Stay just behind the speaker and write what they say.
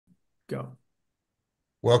Go.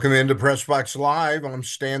 Welcome into Pressbox Live. I'm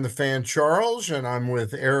Stan the Fan Charles, and I'm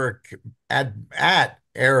with Eric at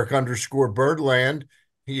Eric underscore Birdland.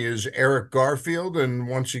 He is Eric Garfield, and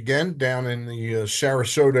once again down in the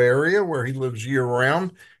Sarasota area where he lives year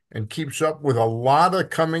round and keeps up with a lot of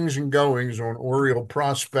comings and goings on Oriole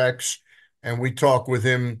prospects. And we talk with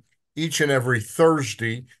him each and every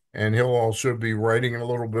Thursday, and he'll also be writing a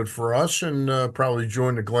little bit for us and probably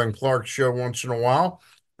join the Glenn Clark show once in a while.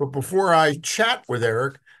 But before I chat with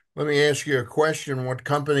Eric, let me ask you a question. What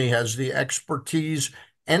company has the expertise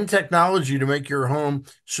and technology to make your home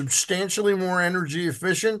substantially more energy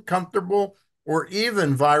efficient, comfortable, or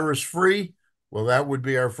even virus free? Well, that would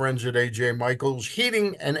be our friends at AJ Michaels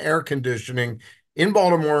Heating and Air Conditioning in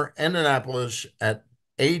Baltimore and Annapolis at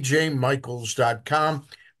ajmichaels.com.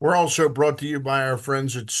 We're also brought to you by our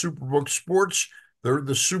friends at Superbook Sports. They're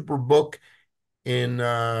the Superbook in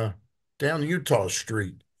down Utah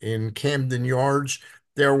Street in Camden Yards.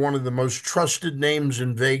 They're one of the most trusted names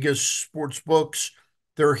in Vegas sports books.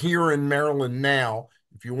 They're here in Maryland now.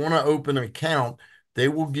 If you want to open an account, they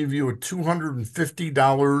will give you a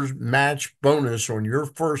 $250 match bonus on your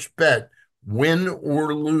first bet, win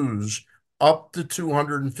or lose, up to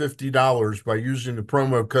 $250 by using the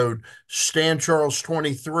promo code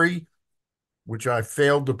StanCharles23, which I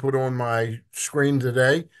failed to put on my screen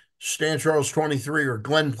today. Stan Charles 23 or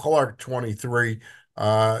Glenn Clark 23.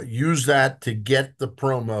 Use that to get the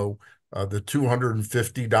promo, the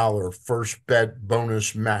 $250 first bet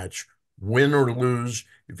bonus match, win or lose.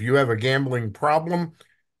 If you have a gambling problem,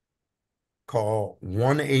 call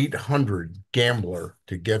 1-800-GAMBLER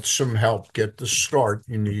to get some help, get the start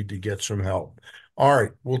you need to get some help. All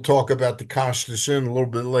right, we'll talk about the Costas Inn a little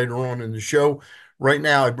bit later on in the show. Right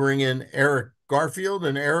now, I bring in Eric Garfield.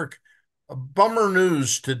 And Eric, bummer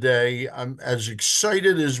news today. I'm as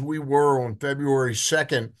excited as we were on February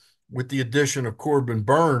 2nd with the addition of Corbin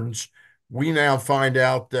Burnes. We now find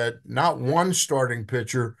out that not one starting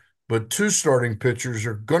pitcher, but two starting pitchers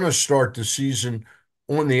are going to start the season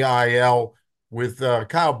on the IL. With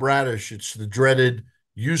Kyle Bradish, it's the dreaded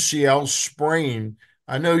UCL sprain.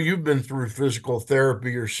 I know you've been through physical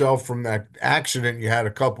therapy yourself from that accident you had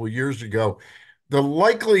a couple of years ago. The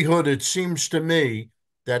likelihood, it seems to me,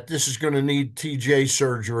 that this is going to need TJ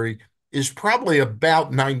surgery is probably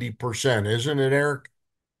about 90%, isn't it, Eric?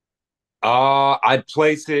 I'd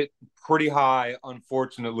place it pretty high,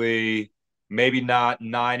 unfortunately. Maybe not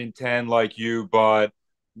 9 and 10 like you, but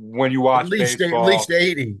when you At watch least at least baseball,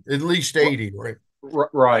 80, at least r- 80, right?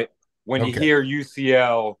 right, when you Okay. hear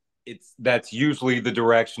UCL, that's usually the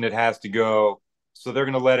direction it has to go. So they're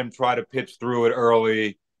going to let him try to pitch through it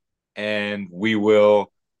early, and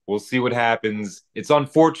we'll see what happens. It's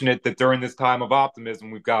unfortunate that during this time of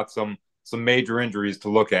optimism, we've got some major injuries to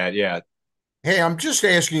look at. Yeah. Hey, I'm just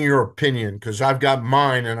asking your opinion because I've got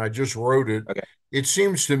mine and I just wrote it. Okay. It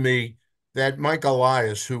seems to me that Mike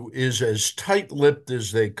Elias, who is as tight-lipped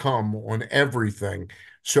as they come on everything,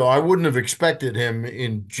 so I wouldn't have expected him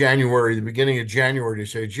in January, the beginning of January, to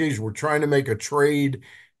say, geez, we're trying to make a trade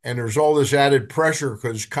and there's all this added pressure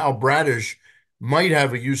because Kyle Bradish might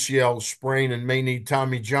have a UCL sprain and may need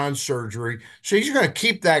Tommy John surgery. So he's going to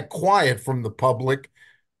keep that quiet from the public.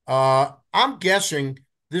 I'm guessing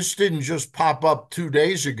this didn't just pop up 2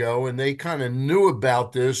 days ago, and they kind of knew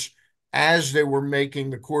about this as they were making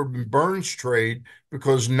the Corbin Burnes trade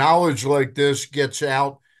because knowledge like this gets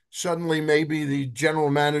out. Suddenly, maybe the general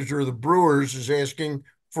manager of the Brewers is asking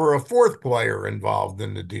for a fourth player involved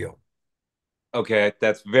in the deal. Okay,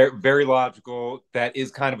 that's very logical. That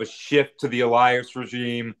is kind of a shift to the Elias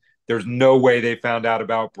regime. There's no way they found out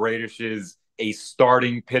about Bradish's a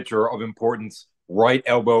starting pitcher of importance right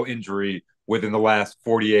elbow injury within the last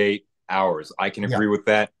 48 hours. I can Yeah. agree with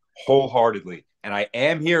that wholeheartedly. And I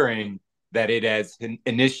am hearing that it has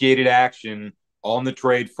initiated action on the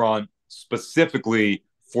trade front specifically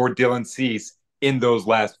for Dylan Cease in those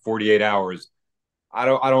last 48 hours. I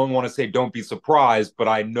don't want to say don't be surprised, but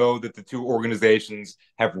I know that the two organizations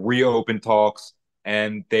have reopened talks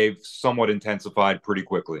and they've somewhat intensified pretty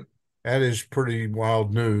quickly. That is pretty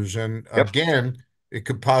wild news. And Yep. again, it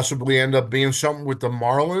could possibly end up being something with the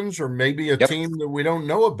Marlins or maybe a Yep. team that we don't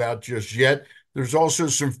know about just yet. There's also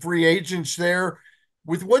some free agents there.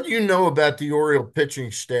 With what you know about the Oriole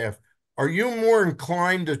pitching staff, are you more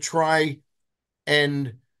inclined to try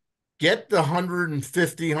and get the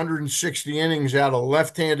 150, 160 innings out of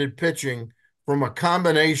left-handed pitching from a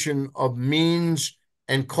combination of Means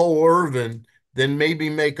and Cole Irvin, then maybe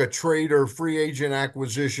make a trade or free agent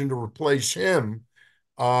acquisition to replace him?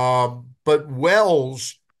 But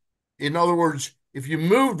Wells, in other words, if you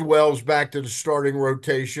moved Wells back to the starting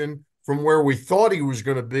rotation, from where we thought he was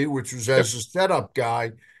going to be, which was Yep. as a setup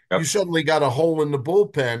guy. You Yep. suddenly got a hole in the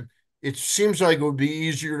bullpen. It seems like it would be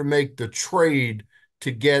easier to make the trade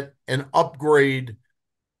to get an upgrade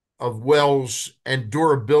of Wells and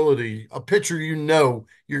durability, a pitcher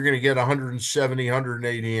you're going to get 170,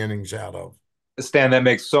 180 innings out of. Stan, that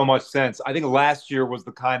makes so much sense. I think last year was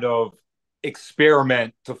the kind of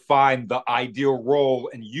experiment to find the ideal role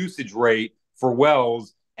and usage rate for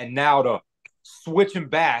Wells, and now to switch him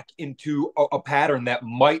back into a pattern that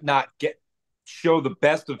might not get show the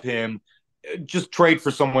best of him. Just trade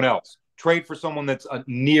for someone else. Trade for someone that's a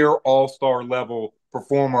near all-star level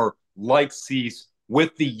performer like Cease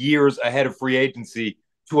with the years ahead of free agency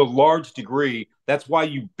to a large degree. That's why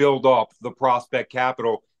you build up the prospect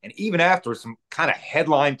capital. And even after some kind of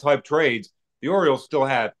headline type trades, the Orioles still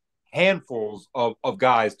have handfuls of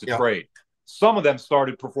guys to Yeah. trade. Some of them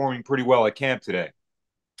started performing pretty well at camp today.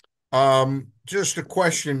 Just a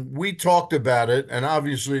question. We talked about it, and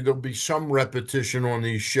obviously there'll be some repetition on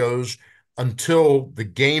these shows until the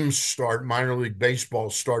games start, minor league baseball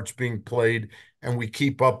starts being played, and we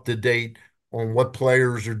keep up to date on what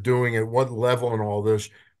players are doing at what level and all this.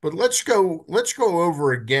 But let's go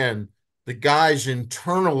over again the guys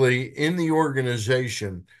internally in the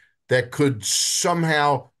organization that could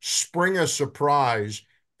somehow spring a surprise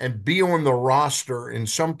and be on the roster in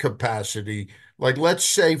some capacity. Like, let's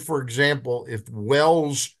say, for example, if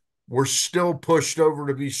Wells were still pushed over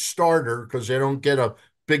to be starter because they don't get a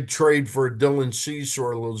big trade for a Dylan Cease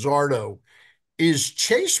or a Luzardo, is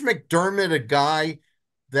Chase McDermott a guy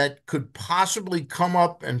that could possibly come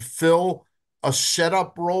up and fill a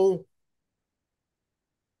setup role?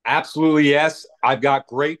 Absolutely, yes. I've got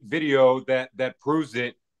great video that proves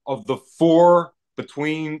it of the four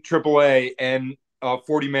between AAA and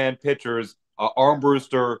 40-man pitchers: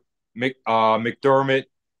 Armbruster, McDermott,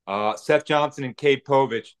 Seth Johnson, and Cade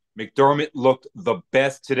Povich. McDermott looked the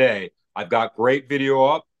best today. I've got great video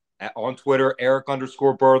up on Twitter,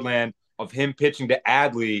 Eric_Birdland, of him pitching to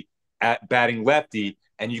Adley at batting lefty,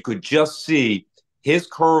 and you could just see his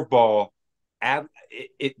curveball.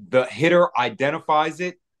 The hitter identifies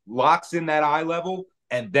it, locks in that eye level,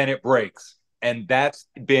 and then it breaks. And that's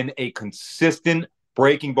been a consistent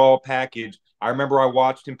breaking ball package. I remember I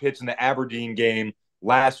watched him pitch in the Aberdeen game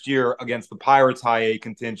last year against the Pirates high A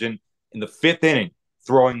contingent in the fifth inning,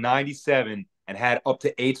 throwing 97 and had up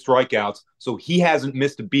to 8 strikeouts. So he hasn't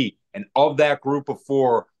missed a beat. And of that group of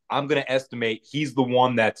four, I'm going to estimate he's the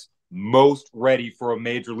one that's most ready for a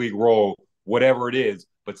major league role, whatever it is.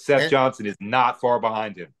 But Seth And Johnson is not far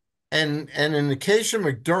behind him. and in the case of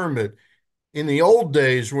McDermott, in the old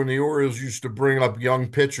days when the Orioles used to bring up young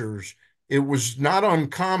pitchers, it was not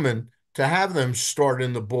uncommon to have them start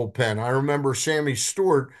in the bullpen. I remember Sammy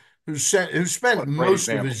Stewart, who spent What a great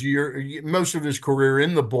example. most of his career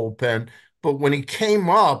in the bullpen, but when he came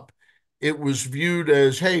up, it was viewed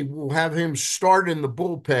as, hey, we'll have him start in the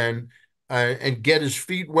bullpen and get his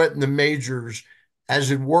feet wet in the majors.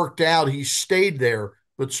 As it worked out, he stayed there.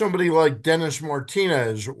 But somebody like Dennis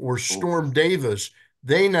Martinez or Oof. Storm Davis,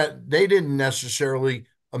 they didn't necessarily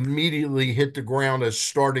immediately hit the ground as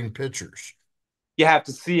starting pitchers. You have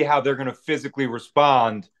to see how they're going to physically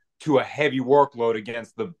respond to a heavy workload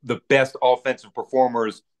against the best offensive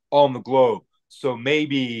performers on the globe. So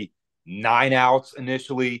maybe 9 outs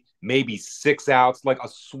initially, maybe 6 outs, like a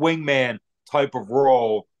swingman type of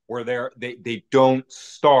role where they don't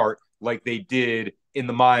start like they did in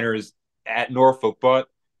the minors at Norfolk. But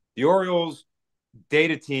the Orioles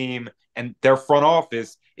data team and their front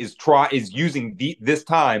office is using this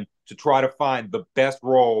time to try to find the best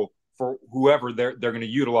role for whoever they're going to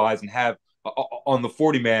utilize and have on the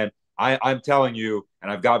 40 man. I'm telling you,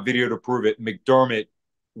 and I've got video to prove it. McDermott,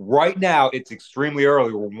 right now, it's extremely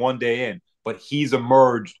early. We're one day in, but he's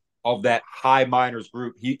emerged of that high minors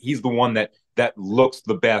group. He's the one that looks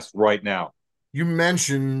the best right now. You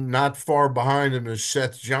mentioned not far behind him is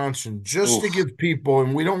Seth Johnson. Just to Oof. give people,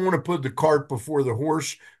 and we don't want to put the cart before the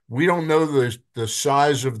horse. We don't know the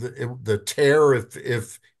size of the tear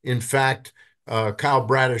if in fact Kyle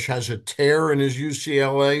Bradish has a tear in his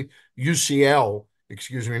UCL,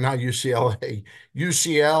 excuse me, not UCLA,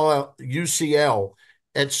 UCL.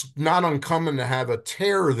 It's not uncommon to have a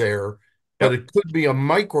tear there, but Yep. it could be a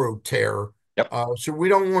micro tear. Yep. So we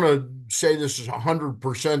don't want to say this is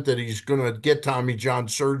 100% that he's going to get Tommy John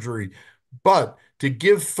surgery, but to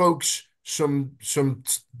give folks some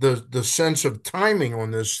the sense of timing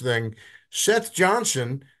on this thing, Seth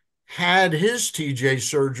Johnson had his TJ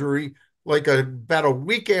surgery like about a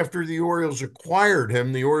week after the Orioles acquired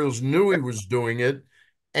him. The Orioles knew he was doing it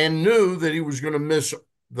and knew that he was going to miss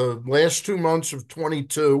the last 2 months of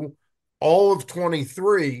 22, all of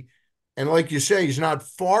 23. And like you say, he's not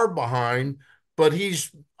far behind, but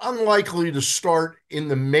he's unlikely to start in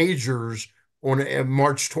the majors on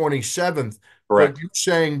March 27th. But Correct. you're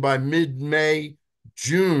saying by mid-May,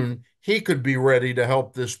 June, he could be ready to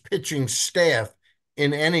help this pitching staff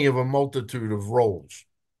in any of a multitude of roles.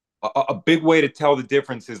 A big way to tell the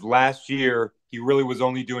difference is last year he really was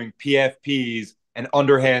only doing PFPs and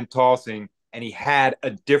underhand tossing, and he had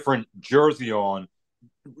a different jersey on,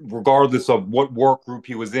 regardless of what work group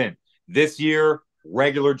he was in. This year,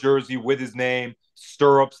 regular jersey with his name,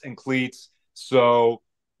 stirrups and cleats. So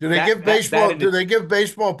Do they that give that that baseball? in Do it, they give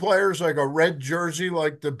baseball players like a red jersey,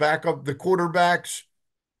 like the backup, the quarterbacks?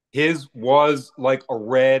 his was like a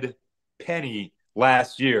red penny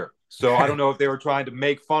last year. So I don't know if they were trying to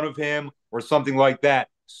make fun of him or something like that.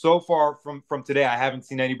 So far from today, I haven't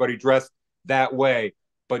seen anybody dressed that way.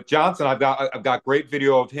 But Johnson, I've got great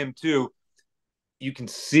video of him too. You can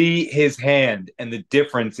see his hand and the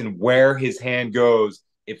difference in where his hand goes,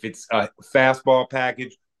 if it's a fastball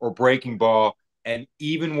package or breaking ball. And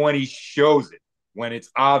even when he shows it, when it's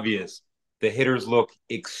obvious, the hitters look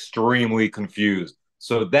extremely confused.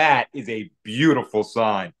 So that is a beautiful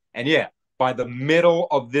sign. And yeah, by the middle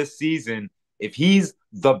of this season, if he's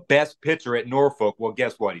the best pitcher at Norfolk, well,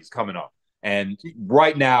 guess what? He's coming up. And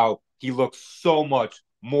right now, he looks so much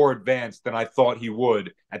more advanced than I thought he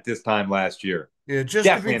would at this time last year. Yeah,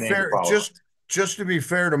 just to Definitely be a name to fair, follow up. just to be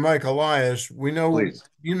fair to Mike Elias, we know Please.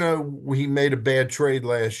 he made a bad trade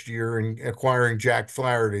last year in acquiring Jack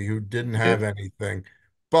Flaherty, who didn't He have did. anything.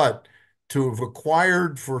 But to have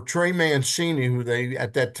acquired for Trey Mancini, who they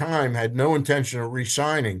at that time had no intention of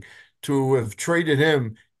re-signing, to have traded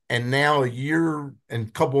him, and now a year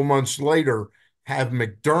and couple months later have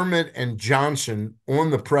McDermott and Johnson on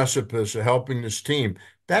the precipice of helping this team.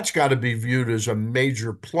 That's got to be viewed as a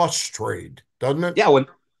major plus trade, doesn't it? Yeah,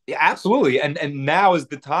 yeah, absolutely. And now is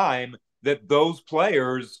the time that those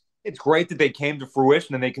players, it's great that they came to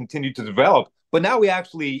fruition and they continue to develop, but now we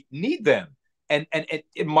actually need them. And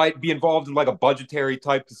it might be involved in like a budgetary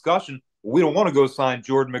type discussion. We don't want to go sign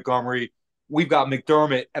Jordan Montgomery. We've got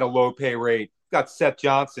McDermott at a low pay rate. We've got Seth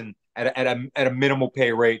Johnson at a minimal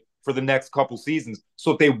pay rate for the next couple seasons.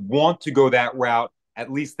 So if they want to go that route, at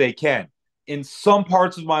least they can. In some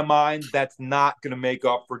parts of my mind, that's not going to make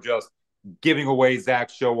up for just giving away Zach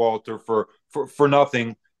Showalter for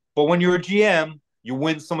nothing. But when you're a GM, you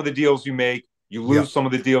win some of the deals you make, you Yeah. lose some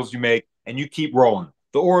of the deals you make, and you keep rolling.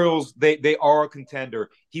 The Orioles, they are a contender.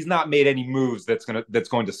 He's not made any moves that's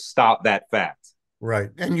going to stop that fact. Right.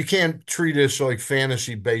 And you can't treat this like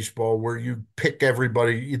fantasy baseball where you pick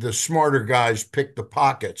everybody, the smarter guys pick the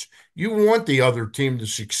pockets. You want the other team to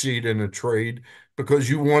succeed in a trade because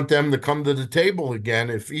you want them to come to the table again.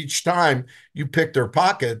 If each time you pick their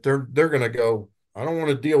pocket, they're going to go, I don't want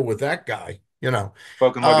to deal with that guy, you know.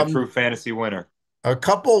 Spoken like a true Um, fantasy winner. a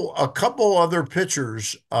couple other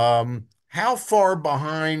pitchers. How far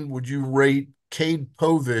behind would you rate Cade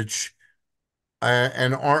Povich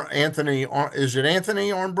and Anthony? Is it Anthony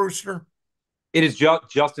Armbruster? It is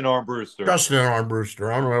Justin Armbruster. Justin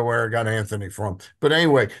Armbruster. I don't know where I got Anthony from, but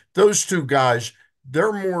anyway, those two guys,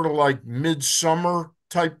 they're more like midsummer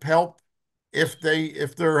type help if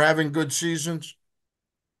they're having good seasons.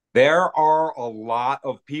 There are a lot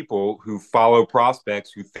of people who follow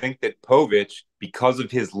prospects who think that Povich, because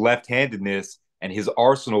of his left-handedness and his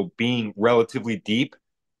arsenal being relatively deep,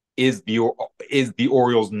 is the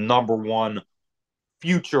Orioles' number one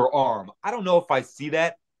future arm. I don't know if I see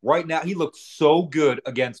that right now. He looked so good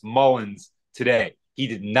against Mullins today. He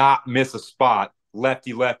did not miss a spot,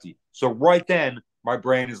 lefty lefty. So right then, my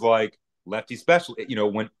brain is like lefty specialist.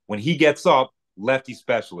 When he gets up, lefty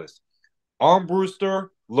specialist. Armbruster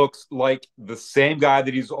looks like the same guy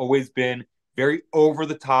that he's always been, very over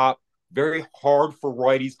the top, very hard for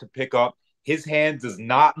righties to pick up. His hand does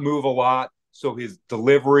not move a lot, so his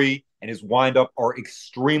delivery and his windup are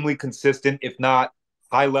extremely consistent, if not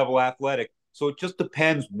high level athletic. So it just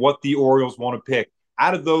depends what the Orioles want to pick.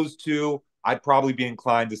 Out of those two, I'd probably be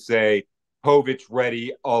inclined to say Povich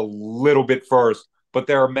ready a little bit first, but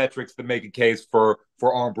there are metrics that make a case for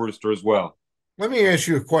Armbruster as well. Let me ask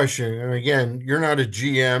you a question. And again, you're not a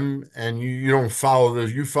GM and you don't follow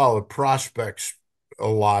those. You follow prospects a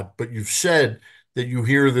lot, but you've said that you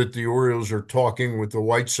hear that the Orioles are talking with the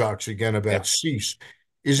White Sox again Yeah. about Cease.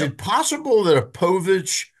 Is Yep. it possible that a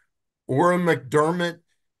Povich or a McDermott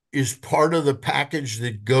is part of the package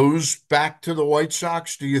that goes back to the White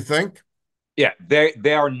Sox, do you think? Yeah, they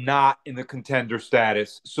are not in the contender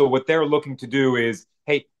status. So what they're looking to do is,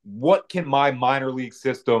 hey, what can my minor league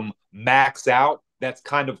system max out that's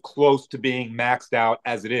kind of close to being maxed out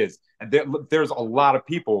as it is? And there's a lot of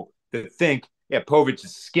people that think, yeah, Povich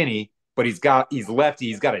is skinny. but he's lefty.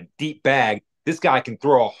 He's got a deep bag. This guy can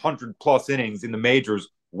throw 100+ innings in the majors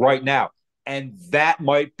right now, and that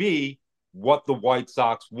might be what the White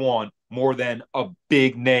Sox want more than a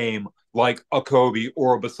big name like a Kobe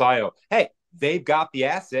or a Basayo. Hey, they've got the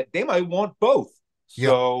asset. They might want both. Yeah.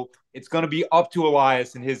 So it's going to be up to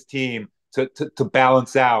Elias and his team to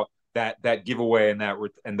balance out that giveaway and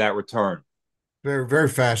that return. Very, very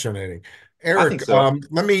fascinating. I think Eric, so.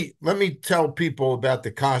 let me tell people about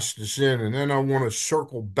the Costas Inn, and then I want to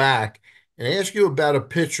circle back and ask you about a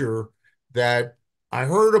pitcher that I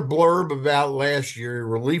heard a blurb about last year, a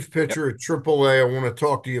relief Yep. pitcher at AAA. I want to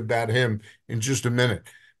talk to you about him in just a minute.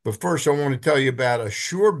 But first, I want to tell you about a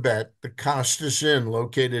sure bet, the Costas Inn,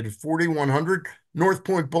 located at 4100 North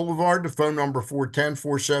Point Boulevard. The phone number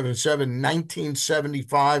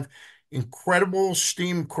 410-477-1975. Incredible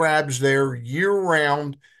steamed crabs there year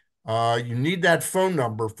round. You need that phone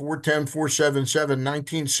number,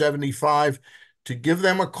 410-477-1975, to give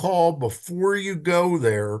them a call before you go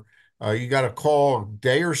there. You got to call a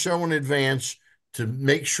day or so in advance to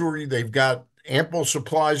make sure they've got ample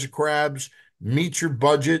supplies of crabs, meet your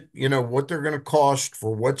budget, what they're going to cost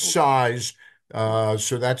for what size.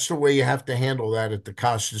 So that's the way you have to handle that at the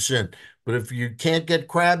Costas Inn. But if you can't get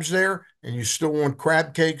crabs there and you still want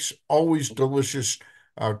crab cakes, always delicious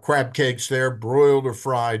crab cakes there, broiled or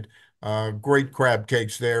fried. Great crab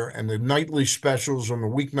cakes there. And the nightly specials on the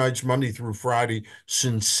weeknights, Monday through Friday,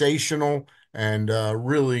 sensational and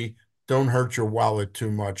really don't hurt your wallet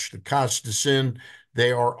too much. The Costas Inn,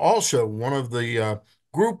 they are also one of the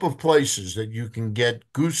group of places that you can get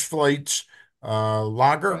goose flights,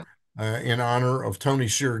 lager Right. in honor of Tony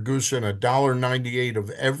Siragusa, and $1.98 of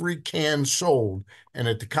every can sold. And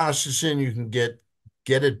at the Costas Inn, you can get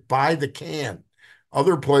it by the can.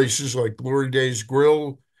 Other places like Glory Days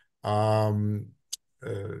Grill, um,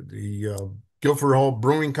 the Guilford Hall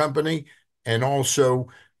Brewing Company, and also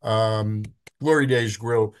um, Glory Days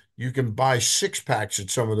Grill, you can buy six packs at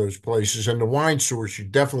some of those places. And the Wine Source, you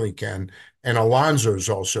definitely can. And Alonzo's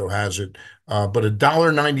also has it. But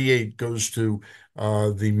 $1.98 goes to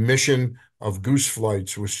the mission of Goose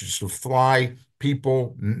Flights, which is to fly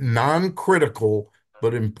people non-critical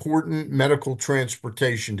but important medical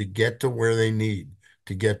transportation to get to where they need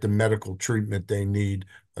to get the medical treatment they need.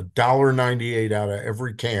 $1.98 out of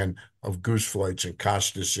every can of Goose Flights, and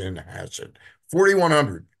Costas Inn has it.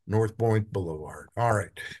 4100 North Point Boulevard. All right,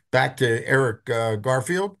 back to Eric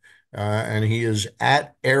Garfield, and he is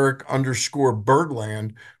at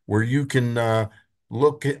Eric_Birdland, where you can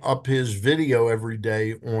look up his video every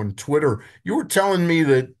day on Twitter. You were telling me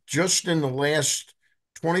that just in the last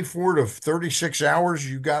 24 to 36 hours,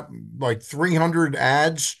 you got like 300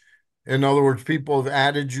 ads. In other words, people have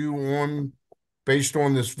added you on based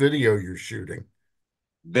on this video you're shooting.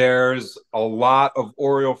 There's a lot of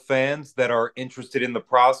Oriole fans that are interested in the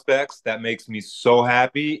prospects. That makes me so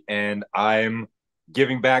happy, and I'm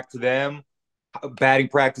giving back to them. Batting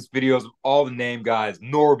practice videos of all the name guys.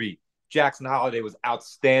 Norby, Jackson Holiday was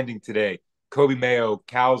outstanding today. Kobe Mayo,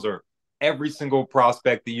 Cowser, every single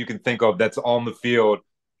prospect that you can think of that's on the field.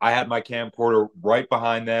 I had my camcorder right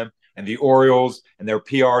behind them, and the Orioles and their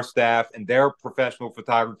PR staff and their professional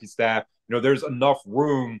photography staff. There's enough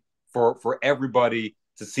room for everybody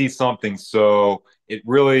to see something. So it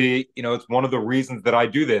really, it's one of the reasons that I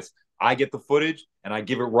do this. I get the footage and I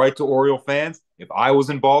give it right to Oriole fans. If I was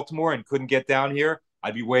in Baltimore and couldn't get down here,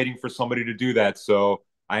 I'd be waiting for somebody to do that. So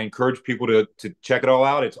I encourage people to check it all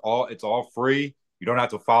out. It's all free. You don't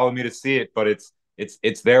have to follow me to see it, but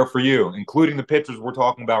it's there for you, including the pictures we're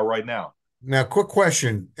talking about right now. Now, quick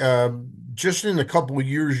question. Just in the couple of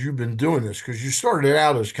years you've been doing this, because you started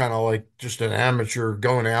out as kind of like just an amateur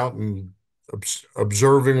going out and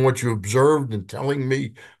observing what you observed and telling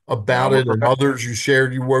me Now about I'm a it, and professional. others you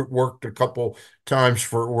shared. You worked a couple times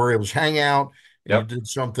for Orioles Hangout, and you Yep. did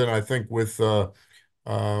something, I think, with what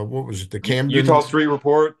was it, the Utah Camden? Street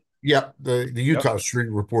Report. Yep, the Yep. Utah Street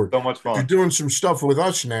Report. So much You're fun. doing some stuff with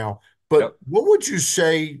us now, but Yep. what would you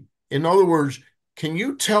say, in other words, can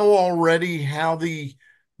you tell already how the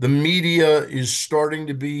media is starting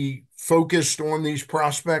to be focused on these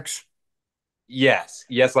prospects? Yes,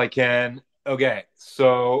 yes, I can. Okay,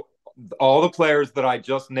 so all the players that I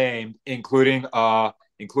just named, including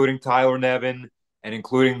Tyler Nevin and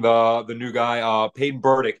including the new guy Peyton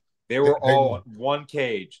Burdick, they were all Peyton. in one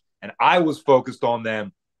cage, and I was focused on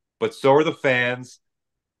them, but so are the fans,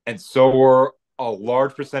 and so were a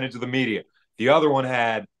large percentage of the media. The other one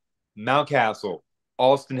had Mountcastle,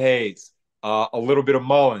 Austin Hayes, a little bit of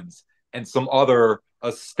Mullins, and some other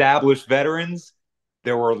established veterans.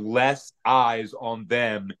 There were less eyes on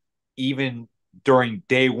them even during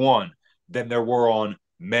day one than there were on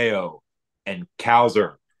Mayo and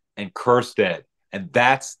Kowser and Kerstead, and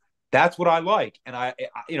that's what I like. And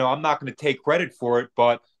I'm not going to take credit for it,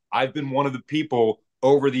 but I've been one of the people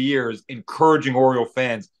over the years encouraging Oriole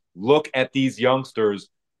fans, look at these youngsters.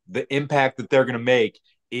 The impact that they're going to make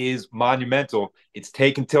is monumental. It's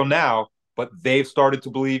taken till now, but they've started to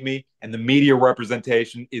believe me, and the media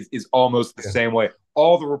representation is almost the Yeah. same way.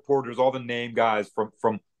 All the reporters, all the name guys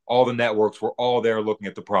from all the networks were all there looking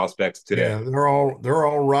at the prospects today. Yeah, they're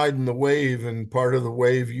all riding the wave, and part of the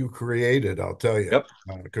wave you created, I'll tell you, Yep,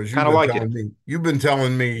 because kind of like it. you've been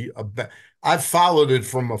telling me about. I've followed it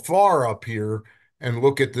from afar up here and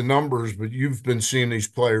look at the numbers, but you've been seeing these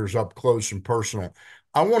players up close and personal.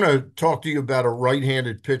 I want to talk to you about a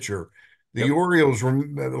right-handed pitcher. The Yep. Orioles, a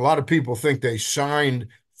lot of people think they signed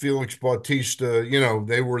Felix Bautista.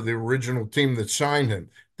 They were the original team that signed him.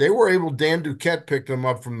 They were able. Dan Duquette picked him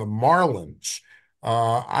up from the Marlins.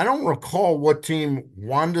 I don't recall what team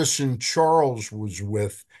Wanderson Charles was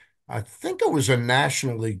with. I think it was a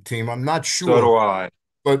National League team. I'm not So sure, do I.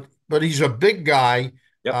 but he's a big guy.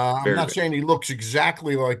 Yep, I'm very not big. saying he looks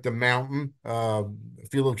exactly like the Mountain,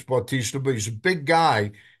 Felix Bautista, but he's a big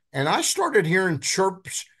guy. And I started hearing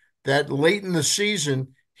chirps that late in the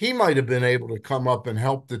season he might have been able to come up and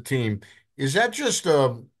help the team. Is that just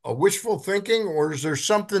a wishful thinking, or is there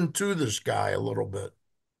something to this guy a little bit?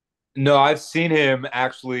 No, I've seen him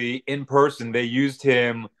actually in person. They used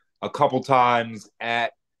him a couple times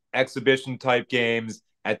at exhibition type games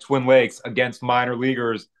at Twin Lakes against minor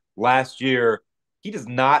leaguers last year. He does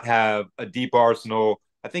not have a deep arsenal.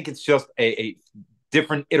 I think it's just a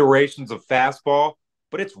different iterations of fastball,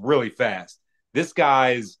 but it's really fast. This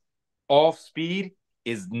guy's off speed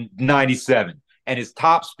is 97 and his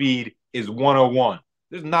top speed is 101.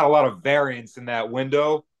 There's not a lot of variance in that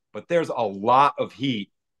window, but there's a lot of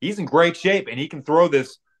heat. He's in great shape and he can throw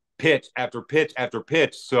this pitch after pitch after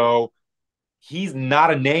pitch. So he's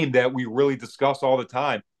not a name that we really discuss all the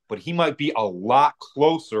time, but he might be a lot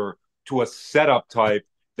closer to a setup type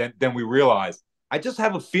than we realize. I just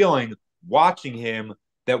have a feeling watching him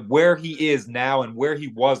that where he is now and where he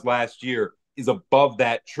was last year is above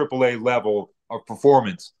that AAA level of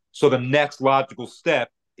performance. So the next logical step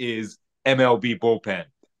is MLB bullpen.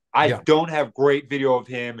 I Yeah. don't have great video of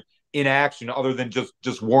him in action other than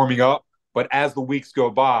just warming up. But as the weeks go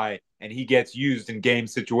by and he gets used in game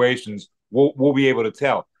situations, we'll be able to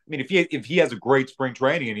tell. I mean, if he has a great spring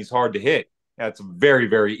training and he's hard to hit, that's a very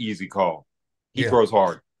very easy call. He Yeah. throws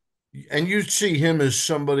hard. And you see him as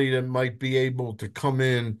somebody that might be able to come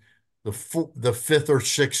in the fifth or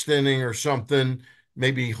sixth inning or something,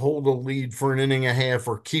 maybe hold a lead for an inning and a half,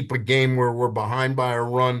 or keep a game where we're behind by a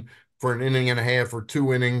run for an inning and a half or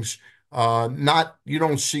 2 innings. Not You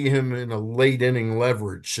don't see him in a late inning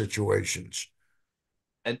leverage situations.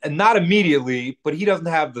 And not immediately, but he doesn't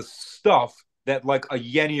have the stuff that like a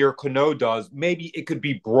Yenny or Cano does. Maybe it could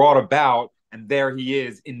be brought about, and there he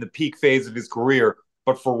is in the peak phase of his career.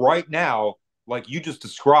 But for right now, like you just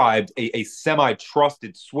described, a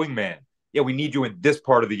semi-trusted swingman. Yeah, we need you in this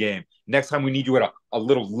part of the game. Next time we need you at a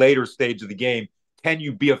little later stage of the game. Can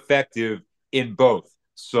you be effective in both?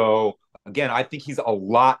 So again, I think he's a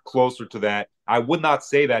lot closer to that. I would not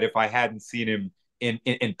say that if I hadn't seen him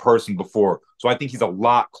in person before. So I think he's a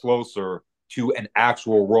lot closer to an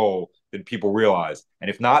actual role than people realize. And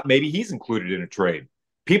if not, maybe he's included in a trade.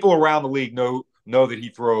 People around the league know that he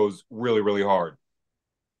throws really, really hard.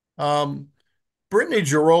 Um, Brittany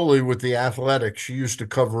Giroli with the Athletics. She used to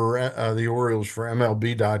cover the Orioles for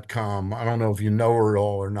MLB.com. I don't know if you know her at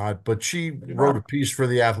all or not, but she wrote a piece for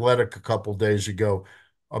the Athletic a couple days ago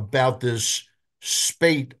about this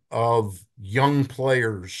spate of young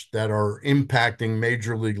players that are impacting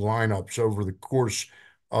major league lineups over the course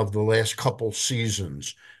of the last couple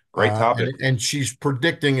seasons. Great And, topic. and she's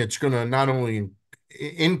predicting it's going to not only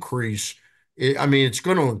increase, I mean, it's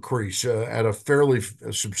going to increase at a fairly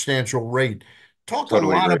substantial rate. Talked a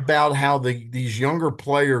Totally lot agree. about how these younger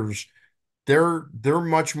players, they're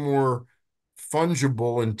much more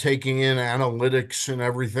fungible in taking in analytics and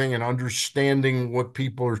everything and understanding what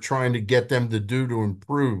people are trying to get them to do to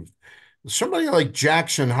improve. Somebody like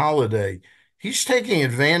Jackson Holiday, he's taking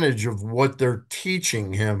advantage of what they're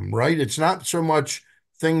teaching him, right? It's not so much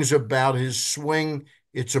things about his swing,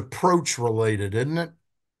 it's approach related, isn't it?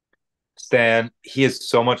 Stan, he is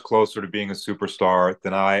so much closer to being a superstar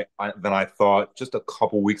than I thought just a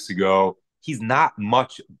couple weeks ago. He's not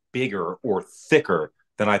much bigger or thicker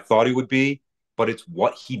than I thought he would be, but it's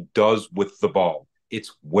what he does with the ball.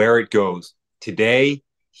 It's where it goes. Today,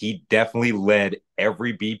 he definitely led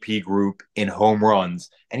every BP group in home runs,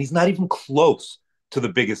 and he's not even close to the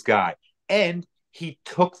biggest guy. And he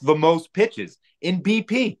took the most pitches in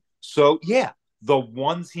BP. So, yeah, the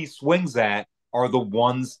ones he swings at are the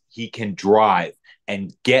ones he can drive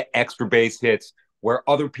and get extra base hits where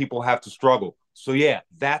other people have to struggle. So, yeah,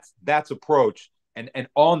 that's approach. And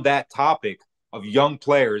on that topic of young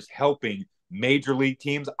players helping major league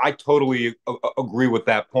teams, I totally agree with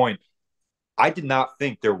that point. I did not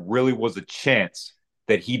think there really was a chance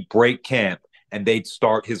that he'd break camp and they'd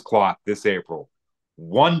start his clock this April.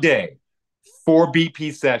 One day, 4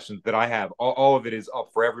 BP sessions that I have, all of it is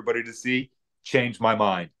up for everybody to see, changed my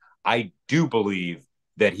mind. I do believe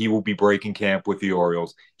that he will be breaking camp with the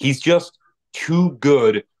Orioles. He's just too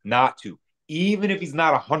good not to. Even if he's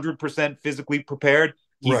not 100% physically prepared,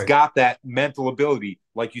 he's Right. got that mental ability,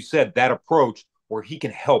 like you said, that approach where he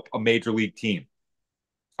can help a major league team.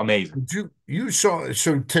 Amazing. You saw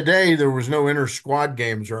so today there was no inter squad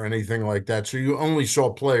games or anything like that, so you only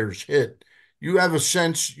saw players hit. You have a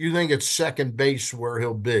sense you think it's second base where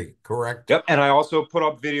he'll be, correct? Yep. And I also put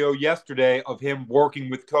up video yesterday of him working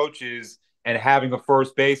with coaches and having a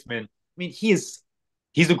first baseman. I mean, he's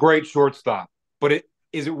a great shortstop, but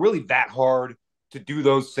is it really that hard to do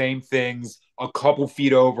those same things a couple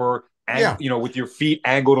feet over and Yeah. with your feet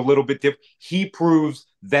angled a little bit different? He proves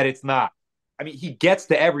that it's not. I mean, he gets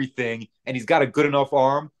to everything and he's got a good enough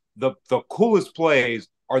arm. The coolest plays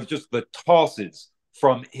are just the tosses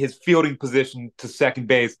from his fielding position to second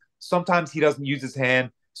base. Sometimes he doesn't use his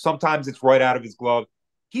hand. Sometimes it's right out of his glove.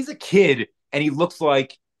 He's a kid and he looks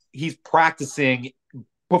like he's practicing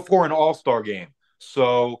before an all-star game.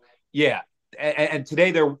 So yeah, and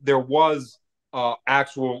today there was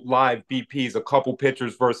actual live BPs, a couple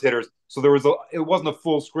pitchers versus hitters. So it wasn't a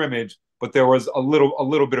full scrimmage, but there was a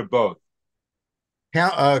little bit of both.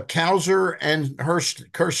 Cowser and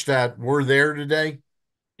Hurst Kerstad were there today.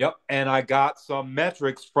 Yep. And I got some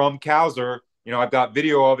metrics from Cowser. I've got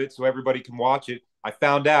video of it so everybody can watch it. I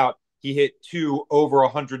found out he hit two over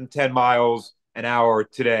 110 miles an hour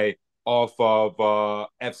today off of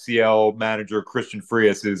FCL manager Christian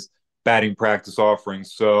Frias's batting practice offering.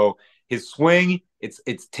 So his swing, it's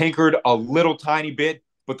tinkered a little tiny bit,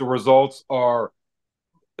 but the results are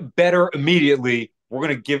better immediately. We're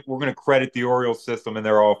gonna credit the Orioles system and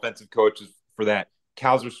their offensive coaches for that.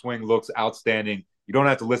 Cowser's swing looks outstanding. You don't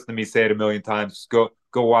have to listen to me say it a million times. Just go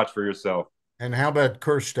watch for yourself. And how about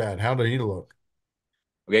Kerstad? How did he look?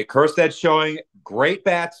 Okay, Kersted's showing great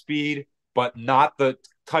bat speed, but not the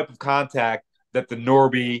type of contact that the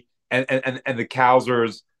Norby and the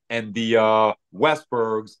Cowsers and the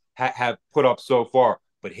Westbergs have put up so far.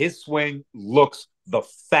 But his swing looks the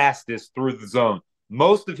fastest through the zone.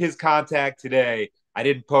 Most of his contact today, I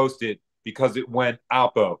didn't post it because it went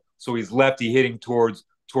alpo. So he's lefty hitting towards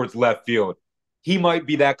left field. He might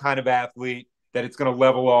be that kind of athlete that it's going to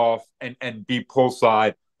level off and be pull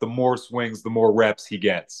side. The more swings, the more reps he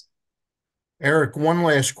gets. Eric, one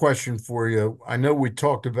last question for you. I know we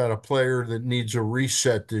talked about a player that needs a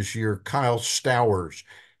reset this year, Kyle Stowers.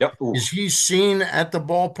 Yep. Is Oof. he seen at the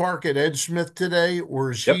ballpark at Ed Smith today,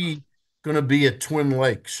 or is Yep. he going to be at Twin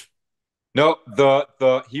Lakes? No,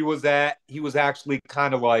 the he was actually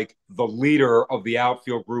kind of like the leader of the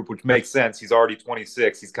outfield group, which makes sense. He's already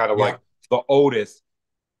 26. He's kind of Yeah. like the oldest.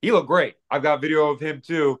 He looked great. I've got video of him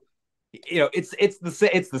too. It's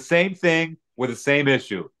the same thing with the same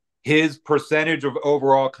issue. His percentage of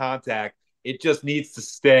overall contact, it just needs to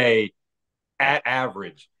stay at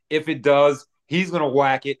average. If it does, he's going to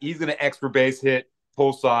whack it. He's going to extra base hit,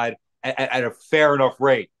 pull side at a fair enough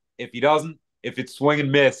rate. If he doesn't, if it's swing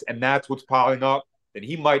and miss, and that's what's piling up, then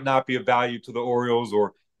he might not be of value to the Orioles,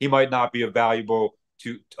 or he might not be of value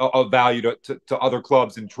to other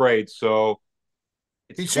clubs in trade. So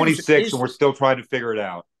it's He seems 26, and we're still trying to figure it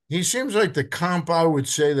out. he seems like the comp I would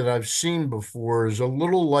say that I've seen before is a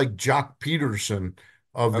little like Jock Peterson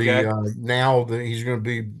of the Okay. now that he's going to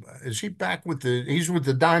be is he back with he's with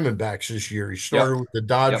the Diamondbacks this year. He Yep. started with the Yep.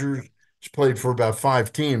 Dodgers. He's played for about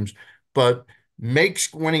five teams, but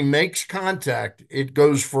makes when he makes contact, it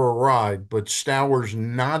goes for a ride. But Stowers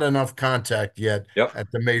not enough contact yet Yep.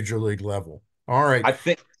 at the major league level. All right. I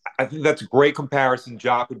think I think that's a great comparison.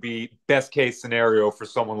 Jock would be best case scenario for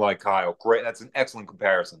someone like Kyle. Great. That's an excellent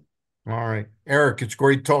comparison. All right. Eric, it's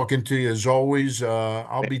great talking to you as always.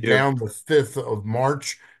 I'll Thank be you. down the 5th of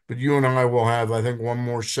March, but you and I will have, I think, one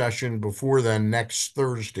more session before then next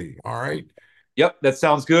Thursday. All right. Yep, that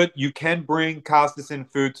sounds good. You can bring Costas in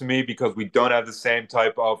food to me because we don't have the same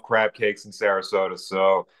type of crab cakes in Sarasota.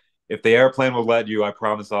 So if the airplane will let you, I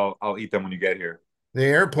promise I'll eat them when you get here. The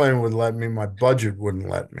airplane would let me, my budget wouldn't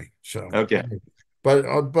let me. So, Okay.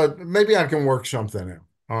 but maybe I can work something out.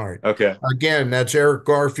 All right. Okay. Again, that's Eric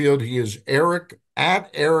Garfield. He is Eric at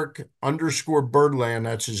Eric underscore Birdland.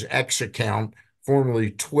 That's his X account,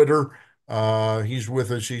 formerly Twitter. He's with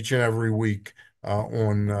us each and every week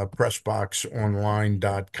on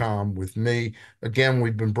PressBoxOnline.com with me. Again,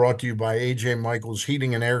 we've been brought to you by AJ Michaels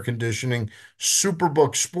Heating and Air Conditioning,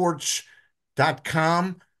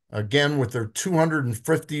 SuperbookSports.com. Again, with their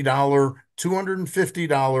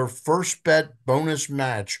 $250 first bet bonus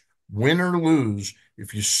match, win or lose,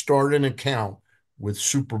 if you start an account with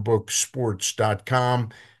superbooksports.com.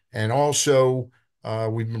 And also,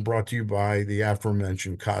 we've been brought to you by the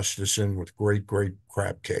aforementioned Costason with great, great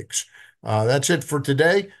crab cakes. That's it for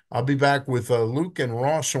today. I'll be back with Luke and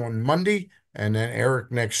Ross on Monday, and then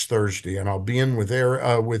Eric next Thursday. And I'll be in with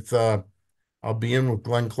I'll be in with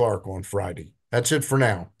Glenn Clark on Friday. That's it for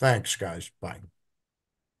now. Thanks, guys. Bye.